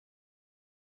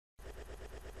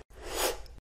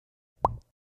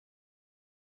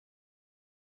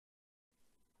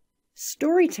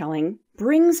Storytelling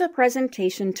brings a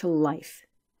presentation to life.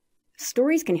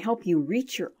 Stories can help you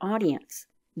reach your audience,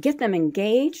 get them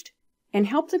engaged, and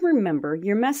help them remember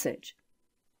your message.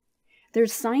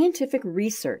 There's scientific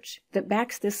research that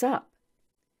backs this up.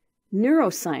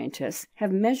 Neuroscientists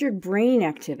have measured brain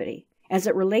activity as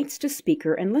it relates to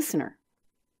speaker and listener.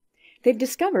 They've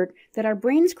discovered that our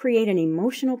brains create an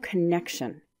emotional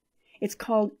connection. It's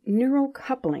called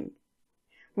neuro-coupling,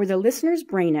 where the listener's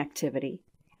brain activity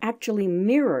actually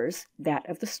mirrors that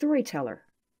of the storyteller.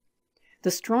 The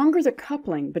stronger the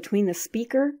coupling between the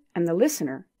speaker and the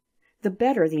listener, the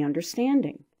better the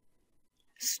understanding.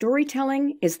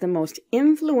 Storytelling is the most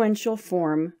influential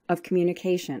form of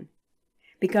communication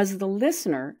because the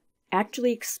listener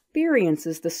actually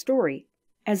experiences the story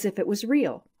as if it was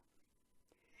real.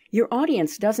 Your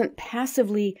audience doesn't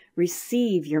passively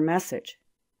receive your message.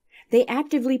 They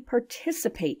actively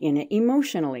participate in it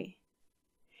emotionally.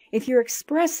 If you're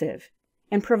expressive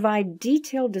and provide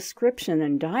detailed description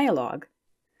and dialogue,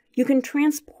 you can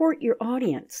transport your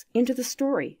audience into the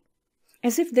story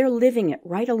as if they're living it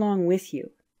right along with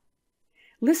you.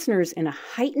 Listeners in a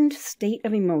heightened state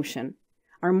of emotion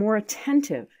are more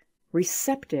attentive,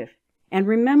 receptive, and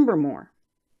remember more.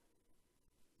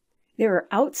 There are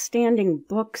outstanding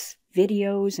books,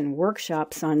 videos, and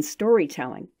workshops on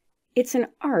storytelling. It's an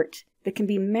art that can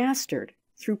be mastered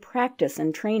through practice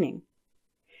and training.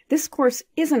 This course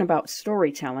isn't about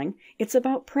storytelling, it's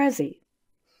about Prezi.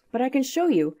 But I can show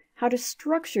you how to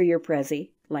structure your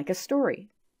Prezi like a story.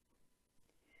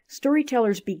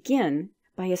 Storytellers begin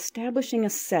by establishing a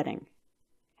setting.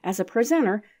 As a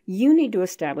presenter, you need to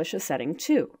establish a setting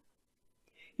too.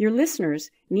 Your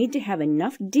listeners need to have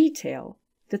enough detail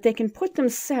that they can put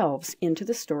themselves into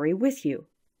the story with you.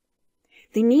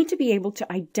 They need to be able to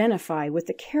identify with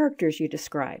the characters you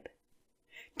describe.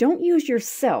 Don't use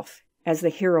yourself as the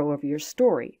hero of your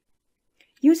story.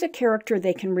 Use a character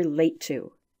they can relate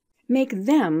to. Make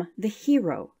them the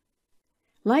hero.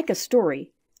 Like a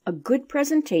story, a good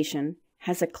presentation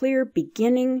has a clear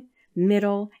beginning,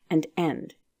 middle, and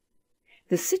end.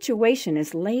 The situation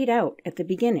is laid out at the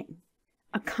beginning.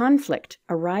 A conflict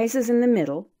arises in the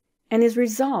middle and is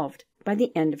resolved by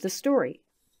the end of the story.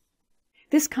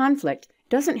 This conflict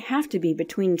doesn't have to be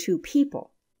between two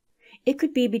people. It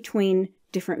could be between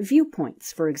different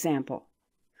viewpoints, for example,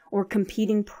 or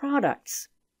competing products,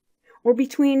 or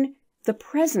between the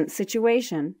present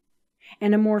situation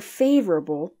and a more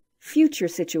favorable future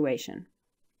situation.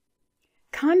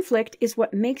 Conflict is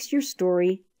what makes your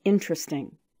story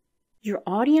interesting. Your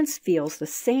audience feels the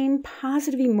same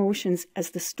positive emotions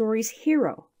as the story's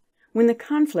hero when the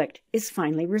conflict is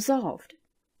finally resolved.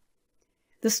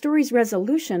 The story's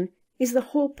resolution is the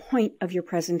whole point of your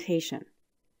presentation.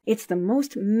 It's the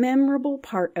most memorable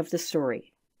part of the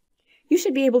story. You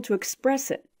should be able to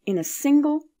express it in a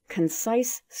single,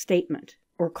 concise statement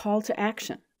or call to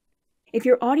action. If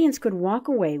your audience could walk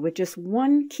away with just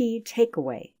one key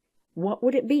takeaway, what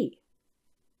would it be?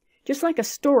 Just like a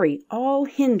story all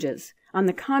hinges on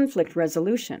the conflict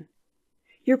resolution,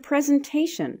 your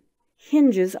presentation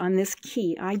hinges on this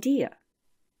key idea.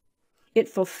 It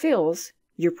fulfills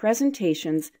your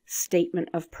presentation's statement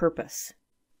of purpose.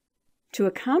 To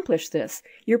accomplish this,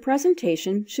 your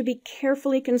presentation should be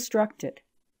carefully constructed.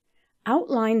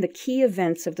 Outline the key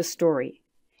events of the story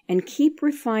and keep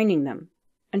refining them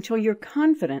until you're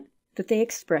confident that they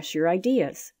express your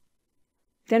ideas.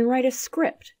 Then write a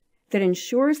script that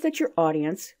ensures that your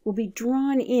audience will be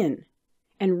drawn in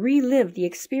and relive the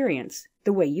experience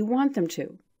the way you want them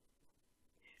to.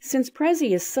 Since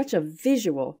Prezi is such a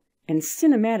visual and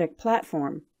cinematic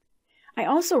platform, I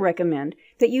also recommend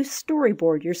that you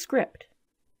storyboard your script.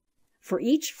 For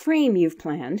each frame you've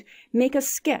planned, make a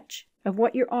sketch of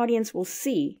what your audience will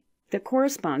see that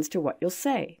corresponds to what you'll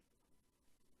say.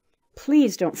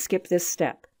 Please don't skip this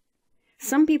step.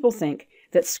 Some people think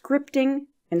that scripting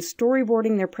and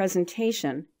storyboarding their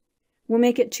presentation will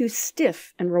make it too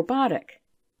stiff and robotic.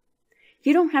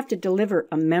 You don't have to deliver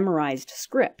a memorized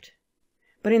script,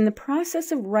 but in the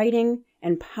process of writing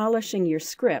and polishing your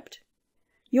script,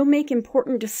 you'll make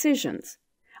important decisions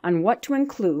on what to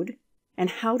include and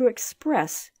how to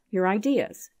express your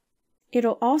ideas.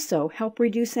 It'll also help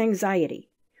reduce anxiety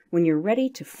when you're ready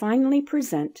to finally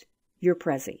present your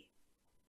Prezi.